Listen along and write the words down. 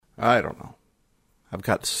I don't know. I've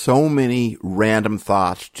got so many random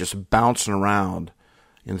thoughts just bouncing around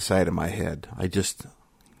inside of my head.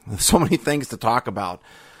 So many things to talk about.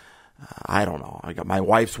 I don't know. I got my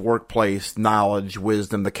wife's workplace, knowledge,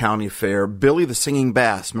 wisdom, the county fair, Billy the singing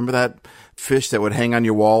bass. Remember that fish that would hang on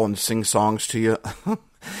your wall and sing songs to you?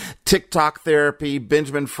 TikTok therapy,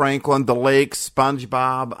 Benjamin Franklin, the lake,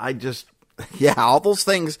 SpongeBob. All those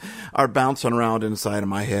things are bouncing around inside of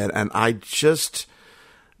my head, and I just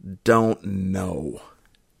don't know.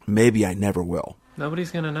 Maybe I never will. Nobody's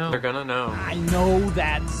gonna know. They're gonna know. I know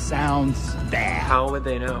that sounds bad. How would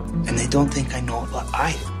they know? And they don't think I know what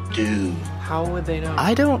I do. How would they know?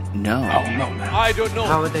 I don't know. Oh, no, man. I don't know.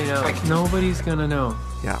 How would they know? Nobody's gonna know.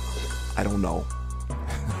 Yeah, I don't know.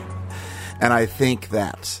 And I think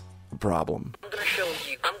that's a problem. I'm gonna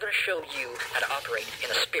show you how to operate in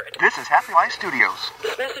a spirit. This is Happy Life Studios.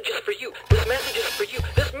 This message is for you. This message is for you.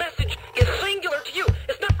 This message is singular to you.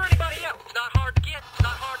 It's not for anybody else. It's not hard to get. It's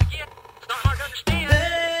not hard to get. It's not hard to understand. Hey,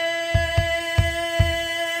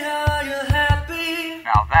 are you happy?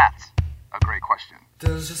 Now that's a great question.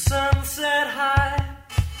 Does your sunset high?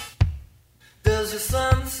 Does your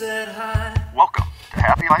sunset high? Welcome to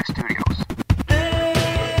Happy Life Studios.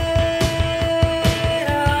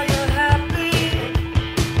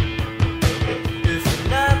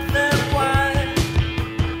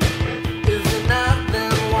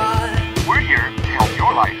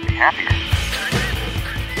 Happier.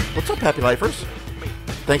 What's up, Happy Lifers?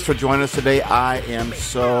 Thanks for joining us today. I am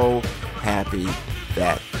so happy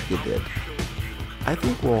that you did. I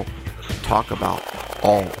think we'll talk about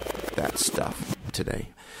all that stuff today.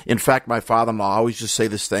 In fact, my father-in-law always just say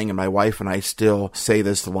this thing, and my wife and I still say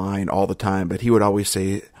this line all the time, but he would always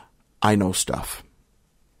say, I know stuff.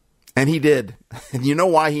 And he did. And you know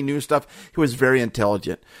why he knew stuff? He was very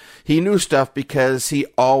intelligent. He knew stuff because he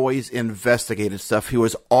always investigated stuff. He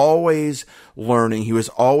was always learning. He was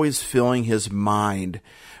always filling his mind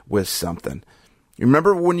with something. You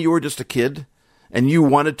remember when you were just a kid and you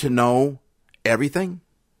wanted to know everything?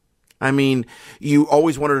 I mean, you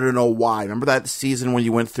always wanted to know why. Remember that season when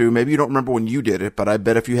you went through, maybe you don't remember when you did it, but I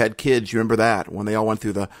bet if you had kids, you remember that, when they all went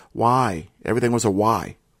through the why. Everything was a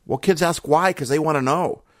why. Well, kids ask why because they want to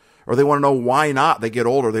know. Or they want to know why not. They get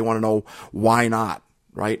older, they want to know why not.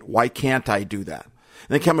 Right? Why can't I do that? And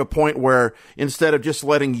there came a point where instead of just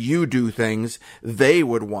letting you do things, they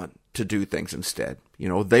would want to do things instead. You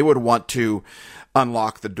know, they would want to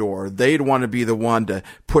unlock the door. They'd want to be the one to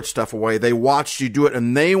put stuff away. They watched you do it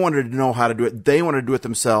and they wanted to know how to do it. They wanted to do it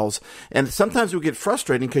themselves. And sometimes it would get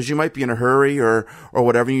frustrating because you might be in a hurry or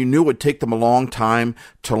whatever. You knew it would take them a long time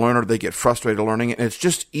to learn, or they get frustrated learning it. And it's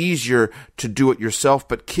just easier to do it yourself.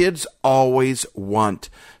 But kids always want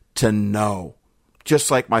to know.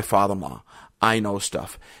 Just like my father-in-law, I know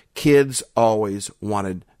stuff. Kids always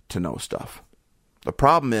wanted to know stuff. The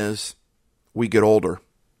problem is we get older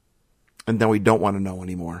and then we don't want to know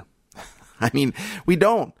anymore. I mean, we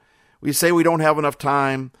don't. We say we don't have enough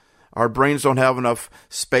time. Our brains don't have enough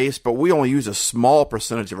space, but we only use a small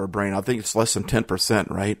percentage of our brain. I think it's less than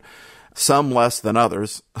 10%, right? Some less than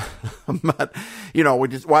others. But, you know, I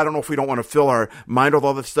don't know if we don't want to fill our mind with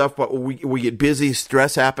all this stuff, but we get busy,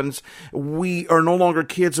 stress happens. We are no longer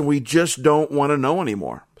kids and we just don't want to know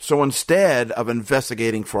anymore. So instead of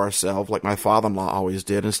investigating for ourselves, like my father-in-law always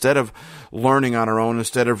did, instead of learning on our own,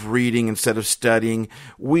 instead of reading, instead of studying,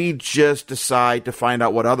 we just decide to find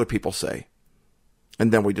out what other people say.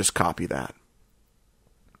 And then we just copy that.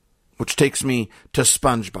 Which takes me to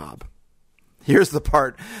SpongeBob. Here's the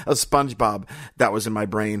part of SpongeBob that was in my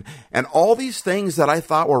brain. And all these things that I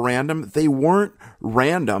thought were random, they weren't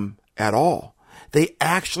random at all. They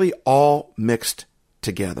actually all mixed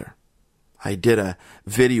together. I did a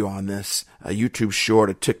video on this, a YouTube short,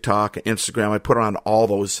 a TikTok, an Instagram. I put it on all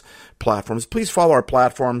those platforms. Please follow our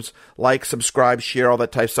platforms, like, subscribe, share, all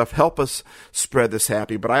that type of stuff. Help us spread this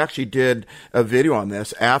happy. But I actually did a video on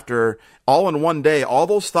this after, all in one day, all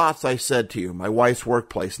those thoughts I said to you. My wife's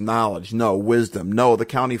workplace, knowledge, no. Wisdom, no. The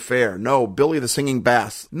county fair, no. Billy the singing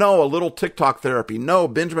bass, no. A little TikTok therapy, no.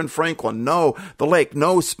 Benjamin Franklin, no. The lake,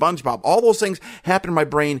 no. SpongeBob. All those things happened in my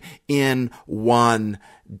brain in one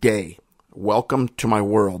day. Welcome to my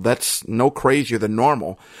world. That's no crazier than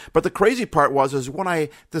normal. But the crazy part is when I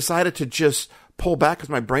decided to just pull back because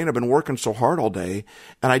my brain had been working so hard all day,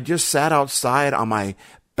 and I just sat outside on my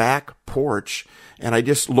back porch and I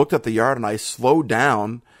just looked at the yard and I slowed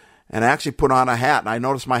down and I actually put on a hat, and I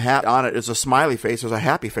noticed my hat on it is a smiley face, there's a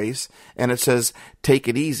happy face, and it says, take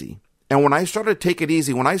it easy. And when I started to take it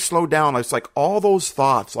easy, when I slowed down, it's like all those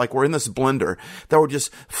thoughts, like we're in this blender that were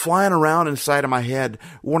just flying around inside of my head.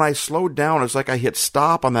 When I slowed down, it's like I hit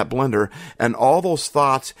stop on that blender and all those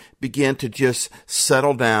thoughts began to just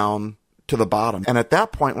settle down to the bottom. And at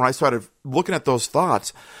that point, when I started looking at those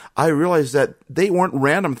thoughts, I realized that they weren't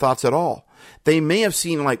random thoughts at all. They may have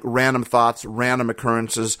seemed like random thoughts, random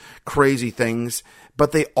occurrences, crazy things,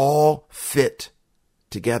 but they all fit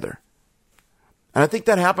together. And I think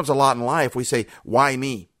that happens a lot in life. We say, why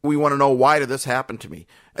me? We want to know, why did this happen to me?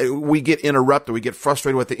 We get interrupted. We get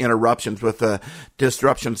frustrated with the interruptions, with the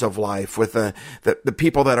disruptions of life, with the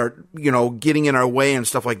people that are, getting in our way and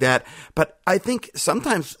stuff like that. But I think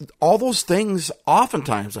sometimes all those things,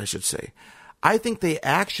 oftentimes I should say, I think they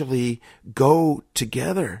actually go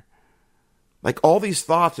together. Like all these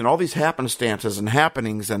thoughts and all these happenstances and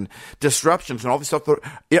happenings and disruptions and all this stuff,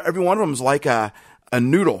 every one of them is like a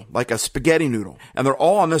noodle, like a spaghetti noodle. And they're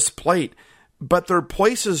all on this plate. But there are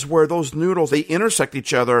places where those noodles, they intersect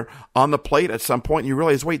each other on the plate at some point. And you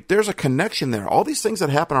realize, wait, there's a connection there. All these things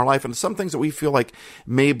that happen in our life and some things that we feel like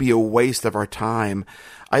may be a waste of our time.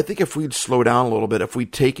 I think if we'd slow down a little bit, if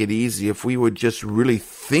we'd take it easy, if we would just really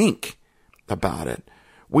think about it,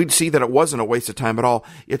 we'd see that it wasn't a waste of time at all.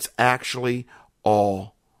 It's actually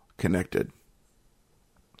all connected.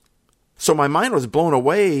 So my mind was blown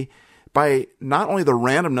away by not only the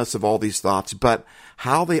randomness of all these thoughts, but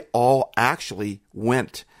how they all actually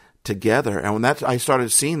went together. And when I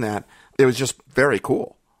started seeing that, it was just very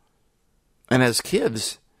cool. And as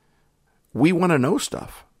kids, we want to know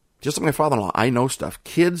stuff. Just like my father-in-law, I know stuff.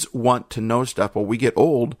 Kids want to know stuff. Well, we get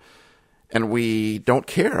old and we don't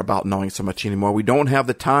care about knowing so much anymore. We don't have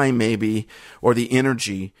the time maybe, or the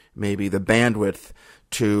energy, maybe the bandwidth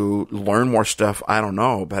to learn more stuff. I don't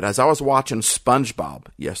know. But as I was watching SpongeBob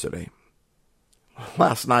yesterday,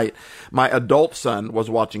 last night, my adult son was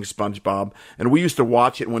watching SpongeBob, and we used to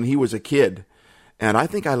watch it when he was a kid. And I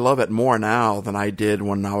think I love it more now than I did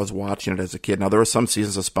when I was watching it as a kid. Now, there were some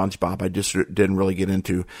seasons of SpongeBob I just didn't really get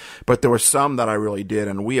into, but there were some that I really did,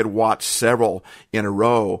 and we had watched several in a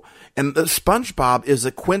row. And the SpongeBob is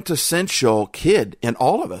a quintessential kid in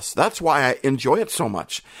all of us. That's why I enjoy it so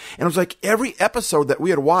much. And it was like every episode that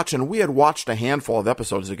we had watched, and we had watched a handful of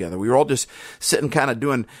episodes together. We were all just sitting kind of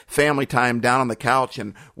doing family time down on the couch,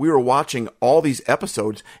 and we were watching all these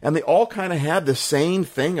episodes, and they all kind of had the same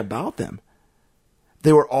thing about them.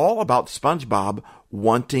 They were all about SpongeBob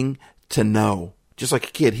wanting to know. Just like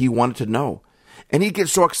a kid, he wanted to know. And he'd get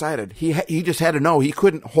so excited. He just had to know. He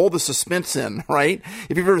couldn't hold the suspense in, right?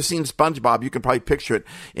 If you've ever seen SpongeBob, you can probably picture it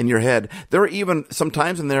in your head. There were even some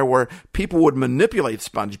times in there where people would manipulate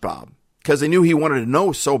SpongeBob because they knew he wanted to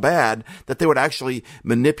know so bad that they would actually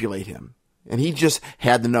manipulate him. And he just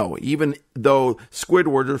had to know, even though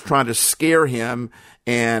Squidward was trying to scare him,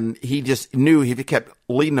 and he just knew if he kept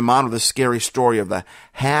leading him on with the scary story of the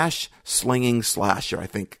hash-slinging slasher, I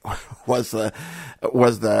think was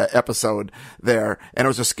the episode there. And it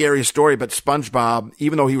was a scary story, but SpongeBob,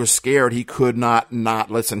 even though he was scared, he could not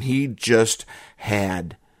listen. He just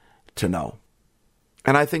had to know.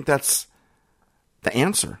 And I think that's the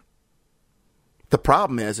answer. The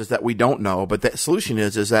problem is that we don't know, but the solution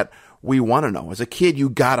is that we want to know. As a kid, you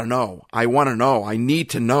gotta know. I want to know. I need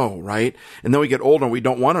to know, right? And then we get older and we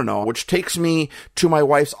don't want to know, which takes me to my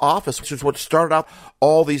wife's office, which is what started out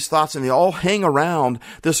all these thoughts. And they all hang around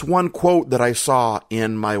this one quote that I saw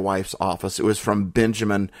in my wife's office. It was from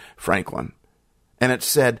Benjamin Franklin. And it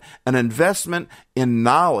said, an investment in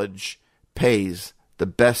knowledge pays the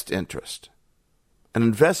best interest. An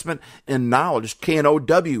investment in knowledge,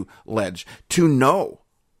 K-N-O-W, ledge, to know.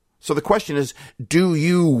 So the question is, do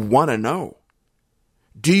you want to know?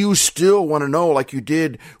 Do you still want to know like you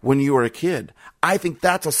did when you were a kid? I think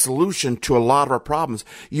that's a solution to a lot of our problems.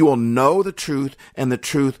 You will know the truth, and the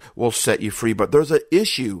truth will set you free. But there's an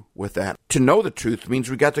issue with that. To know the truth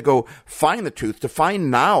means we got to go find the truth. To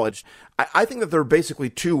find knowledge, I think that there are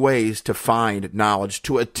basically two ways to find knowledge,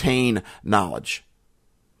 to attain knowledge.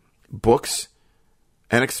 Books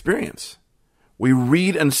and experience. We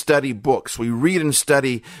read and study books. We read and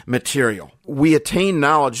study material. We attain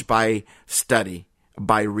knowledge by study,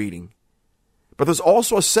 by reading. But there's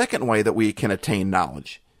also a second way that we can attain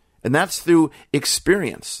knowledge, and that's through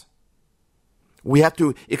experience. We have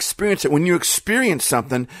to experience it. When you experience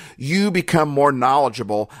something, you become more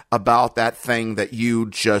knowledgeable about that thing that you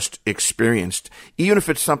just experienced. Even if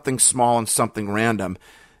it's something small and something random,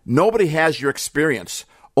 nobody has your experience.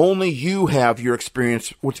 Only you have your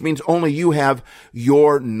experience, which means only you have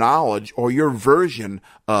your knowledge or your version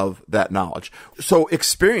of that knowledge. So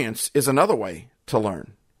experience is another way to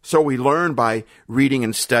learn. So we learn by reading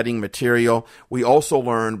and studying material. We also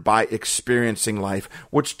learn by experiencing life,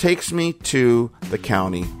 which takes me to the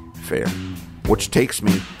county fair, which takes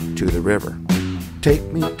me to the river. Take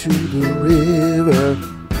me to the river.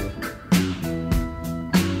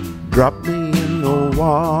 Drop me in the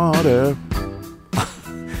water.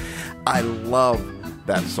 I love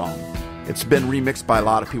that song. It's been remixed by a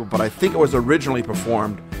lot of people, but I think it was originally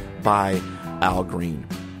performed by Al Green.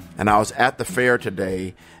 And I was at the fair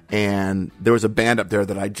today, and there was a band up there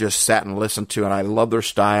that I just sat and listened to, and I love their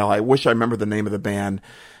style. I wish I remember the name of the band,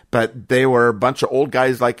 but they were a bunch of old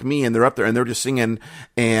guys like me, and they're up there, and they're just singing,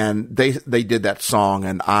 and they did that song,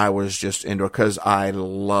 and I was just into it because I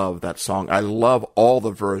love that song. I love all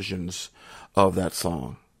the versions of that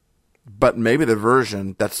song. But maybe the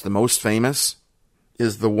version that's the most famous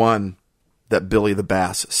is the one that Billy the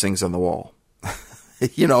Bass sings on the wall.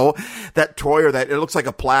 You know, that toy, or that, it looks like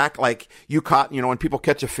a plaque, like you caught, when people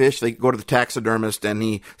catch a fish, they go to the taxidermist and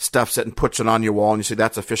he stuffs it and puts it on your wall and you say,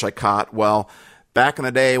 that's a fish I caught. Well, back in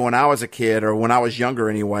the day when I was a kid, or when I was younger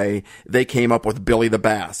anyway, they came up with Billy the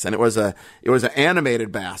Bass, and it was an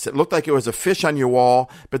animated bass. It looked like it was a fish on your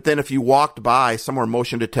wall, but then if you walked by, somewhere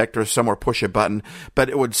motion detector, somewhere push a button, but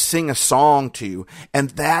it would sing a song to you. And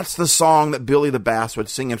that's the song that Billy the Bass would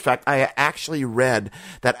sing. In fact, I actually read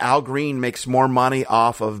that Al Green makes more money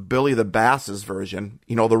off of Billy the Bass's version,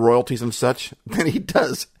 the royalties and such, than he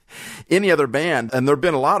does any other band. And there have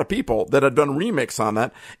been a lot of people that have done remix on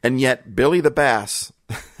that, and yet Billy the Bass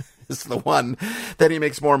is the one that he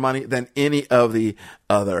makes more money than any of the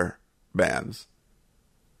other bands.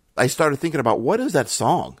 I started thinking about, what is that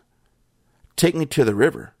song? Take me to the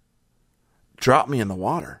river. Drop me in the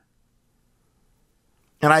water.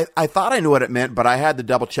 And I thought I knew what it meant, but I had to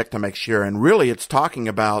double check to make sure. And really, it's talking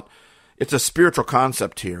about, it's a spiritual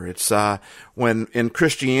concept here. It's when in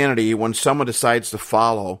Christianity, when someone decides to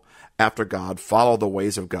follow after God, follow the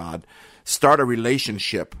ways of God, start a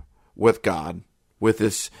relationship with God, with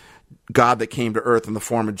this God that came to earth in the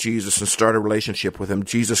form of Jesus, and start a relationship with him,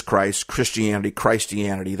 Jesus Christ,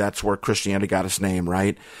 Christianity, that's where Christianity got its name,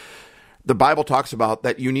 right? The Bible talks about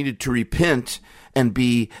that you needed to repent and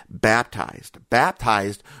be baptized.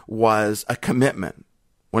 Baptized was a commitment.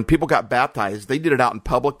 When people got baptized, they did it out in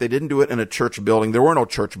public. They didn't do it in a church building. There were no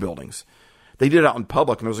church buildings. They did it out in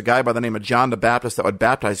public, and there was a guy by the name of John the Baptist that would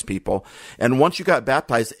baptize people. And once you got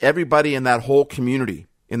baptized, everybody in that whole community,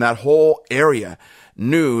 in that whole area,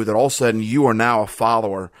 knew that all of a sudden you are now a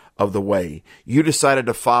follower of the way. You decided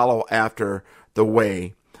to follow after the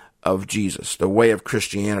way of Jesus, the way of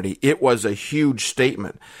Christianity. It was a huge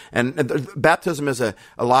statement. And baptism is a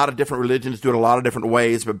lot of different religions do it a lot of different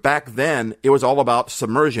ways, but back then it was all about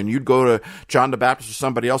submersion. You'd go to John the Baptist or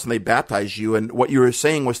somebody else and they baptize you, and what you were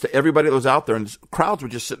saying was to everybody that was out there, and crowds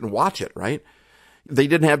would just sit and watch it, right? They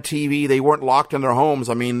didn't have TV. They weren't locked in their homes.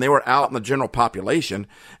 I mean, they were out in the general population,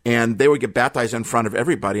 and they would get baptized in front of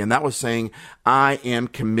everybody. And that was saying, I am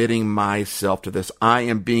committing myself to this. I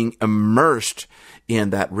am being immersed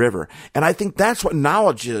in that river. And I think that's what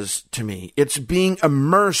knowledge is to me. It's being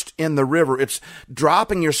immersed in the river. It's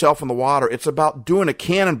dropping yourself in the water. It's about doing a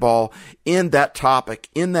cannonball in that topic,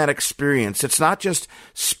 in that experience. It's not just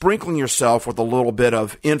sprinkling yourself with a little bit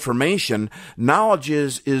of information. Knowledge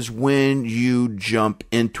is when you jump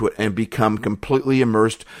into it and become completely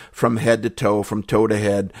immersed from head to toe, from toe to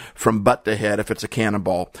head, from butt to head, if it's a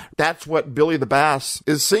cannonball. That's what Billy the Bass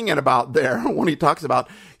is singing about there when he talks about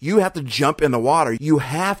you have to jump in the water. You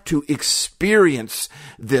have to experience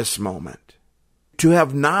this moment. To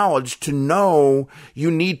have knowledge, to know, you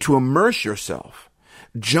need to immerse yourself.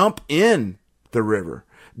 Jump in the river.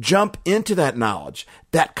 Jump into that knowledge,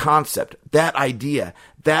 that concept, that idea,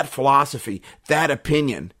 that philosophy, that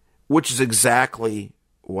opinion, which is exactly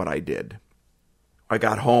what I did. I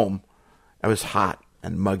got home. I was hot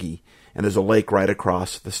and muggy, and there's a lake right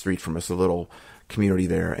across the street from us, a little community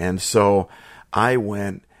there. And so I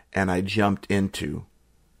went and I jumped into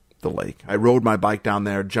the lake. I rode my bike down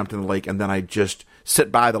there, jumped in the lake, and then I just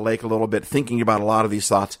sit by the lake a little bit, thinking about a lot of these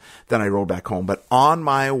thoughts. Then I rode back home. But on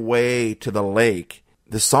my way to the lake,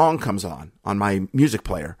 the song comes on my music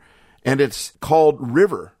player, and it's called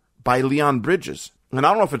River by Leon Bridges. And I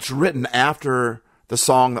don't know if it's written after the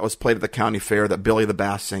song that was played at the county fair that Billy the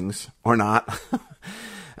Bass sings or not.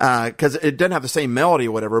 Because it didn't have the same melody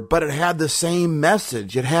or whatever, but it had the same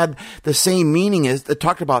message. It had the same meaning. It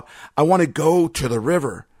talked about, I want to go to the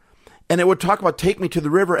river. And it would talk about, take me to the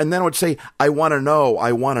river. And then it would say, I want to know,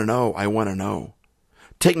 I want to know, I want to know.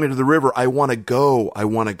 Take me to the river. I want to go, I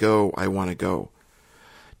want to go, I want to go.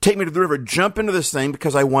 Take me to the river. Jump into this thing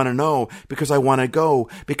because I want to know, because I want to go,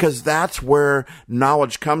 because that's where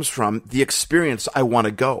knowledge comes from, the experience. I want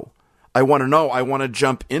to go. I want to know. I want to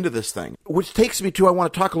jump into this thing. Which takes me to, I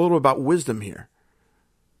want to talk a little about wisdom here.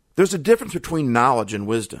 There's a difference between knowledge and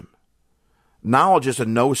wisdom. Knowledge is to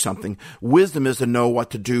know something. Wisdom is to know what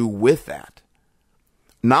to do with that.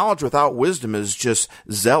 Knowledge without wisdom is just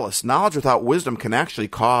zealous. Knowledge without wisdom can actually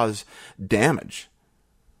cause damage.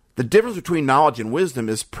 The difference between knowledge and wisdom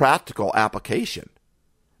is practical application.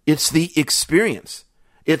 It's the experience.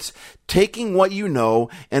 It's taking what you know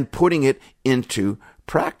and putting it into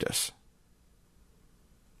practice.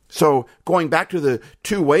 So going back to the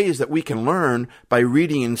two ways that we can learn by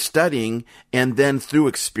reading and studying and then through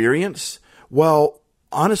experience, well,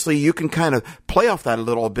 honestly, you can kind of play off that a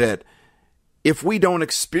little bit. If we don't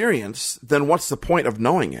experience, then what's the point of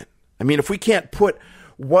knowing it? I mean, if we can't put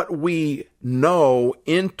what we know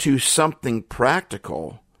into something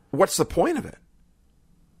practical, what's the point of it?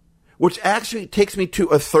 Which actually takes me to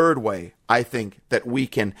a third way, I think, that we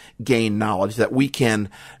can gain knowledge, that we can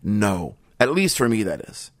know. At least for me, that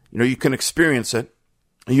is. You know, you can experience it.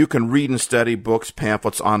 You can read and study books,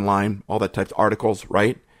 pamphlets, online, all that type of articles,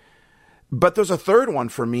 right? But there's a third one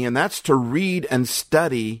for me, and that's to read and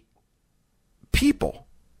study people.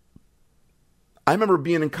 I remember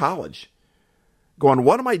being in college going,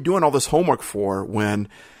 what am I doing all this homework for when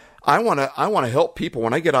I want to help people.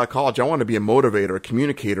 When I get out of college, I want to be a motivator, a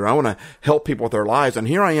communicator. I want to help people with their lives. And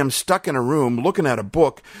here I am stuck in a room looking at a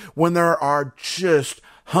book when there are just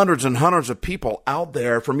hundreds and hundreds of people out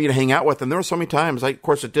there for me to hang out with. And there were so many times, of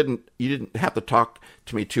course, you didn't have to talk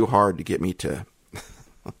to me too hard to get me to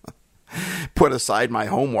put aside my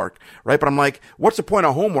homework, right? But I'm like, what's the point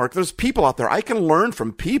of homework? There's people out there. I can learn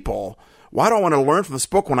from people. Why do I want to learn from this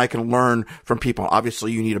book when I can learn from people?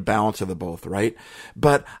 Obviously, you need a balance of the both, right?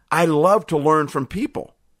 But I love to learn from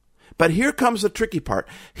people. But here comes the tricky part.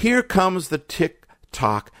 Here comes the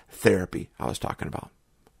tick-tock therapy I was talking about.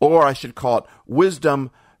 Or I should call it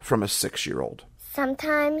wisdom from a 6-year-old.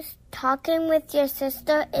 Sometimes talking with your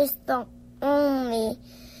sister is the only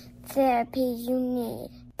therapy you need.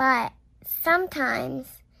 But sometimes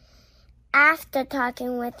after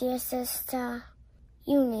talking with your sister,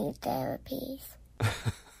 you need therapies.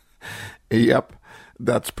 Yep,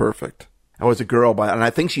 that's perfect. I was a girl, and I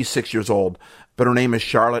think she's 6 years old, but her name is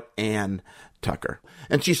Charlotte Ann Tucker.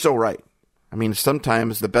 And she's so right. I mean,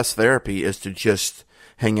 sometimes the best therapy is to just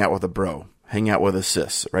hang out with a bro, hang out with a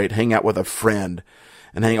sis, right? Hang out with a friend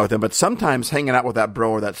and hang out with them. But sometimes hanging out with that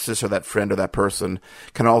bro or that sis or that friend or that person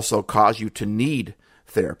can also cause you to need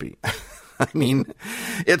therapy. I mean,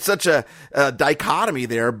 it's such a dichotomy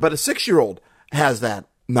there, but a 6-year-old has that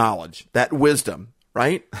knowledge, that wisdom,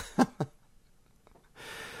 right?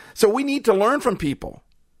 So we need to learn from people,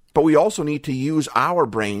 but we also need to use our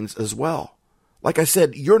brains as well. Like I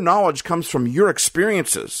said, your knowledge comes from your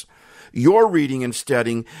experiences, your reading and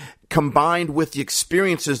studying combined with the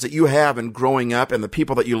experiences that you have in growing up and the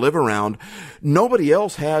people that you live around. Nobody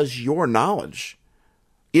else has your knowledge.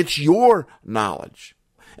 It's your knowledge.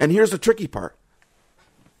 And here's the tricky part.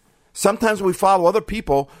 Sometimes when we follow other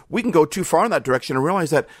people, we can go too far in that direction and realize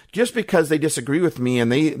that just because they disagree with me and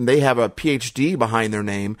they have a PhD behind their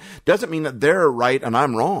name doesn't mean that they're right and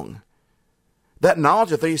I'm wrong. That knowledge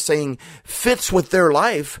that they're saying fits with their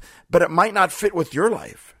life, but it might not fit with your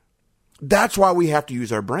life. That's why we have to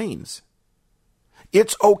use our brains.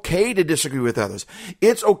 It's okay to disagree with others.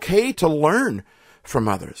 It's okay to learn from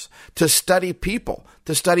others, to study people,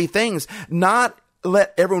 to study things, not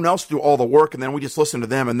let everyone else do all the work and then we just listen to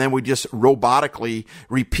them and then we just robotically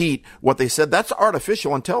repeat what they said. That's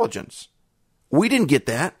artificial intelligence. We didn't get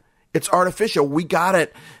that. It's artificial. We got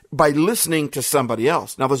it by listening to somebody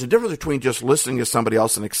else. Now, there's a difference between just listening to somebody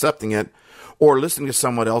else and accepting it or listening to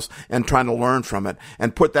someone else and trying to learn from it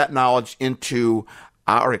and put that knowledge into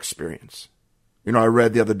our experience. You know, I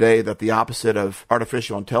read the other day that the opposite of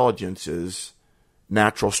artificial intelligence is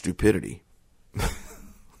natural stupidity.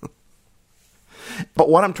 But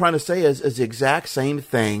what I'm trying to say is the exact same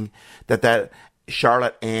thing that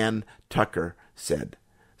Charlotte Ann Tucker said.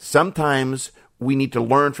 Sometimes we need to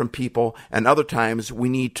learn from people, and other times we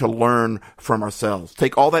need to learn from ourselves.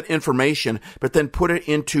 Take all that information, but then put it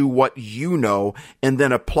into what you know, and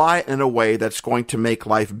then apply it in a way that's going to make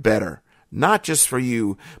life better. Not just for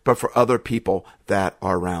you, but for other people that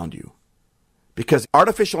are around you. Because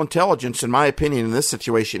artificial intelligence, in my opinion, in this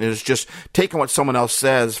situation, is just taking what someone else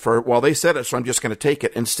says for, well, they said it, so I'm just going to take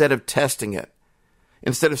it, instead of testing it.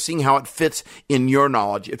 Instead of seeing how it fits in your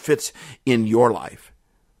knowledge, it fits in your life.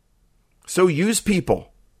 So use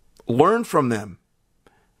people. Learn from them.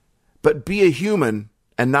 But be a human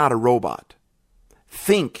and not a robot.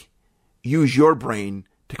 think, use your brain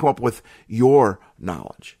to come up with your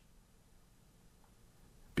knowledge.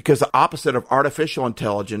 Because the opposite of artificial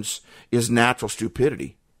intelligence is natural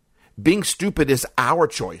stupidity. Being stupid is our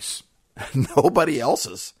choice, nobody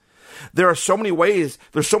else's. There are so many ways,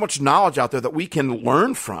 there's so much knowledge out there that we can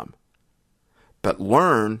learn from. But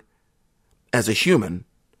learn as a human,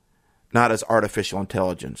 not as artificial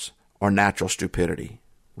intelligence or natural stupidity,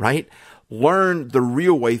 right? Learn the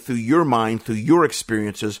real way through your mind, through your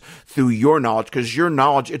experiences, through your knowledge, because your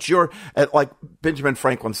knowledge, like Benjamin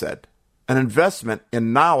Franklin said, an investment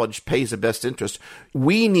in knowledge pays the best interest.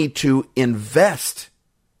 We need to invest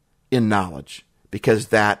in knowledge because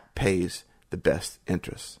that pays the best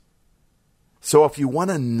interest. So if you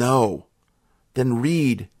want to know, then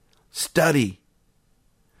read, study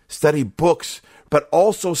books, but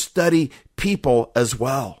also study people as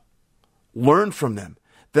well. Learn from them,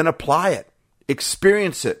 then apply it,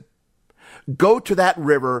 experience it. Go to that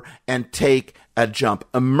river and take a jump.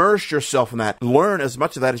 Immerse yourself in that. Learn as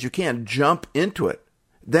much of that as you can. Jump into it.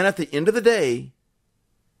 Then at the end of the day,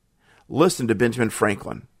 listen to Benjamin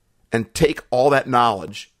Franklin and take all that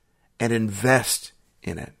knowledge and invest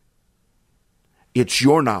in it. It's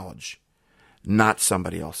your knowledge, not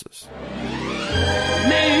somebody else's.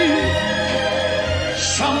 Make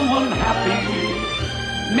someone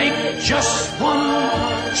happy. Make just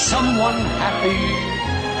one someone happy.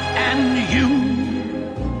 And you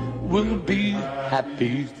will be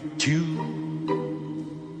happy too.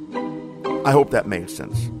 I hope that made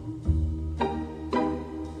sense.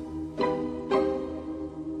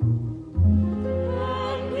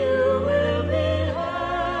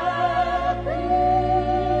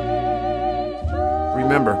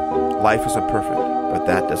 Remember, life isn't perfect, but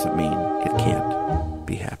that doesn't mean it can't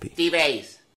be happy. Steve A's.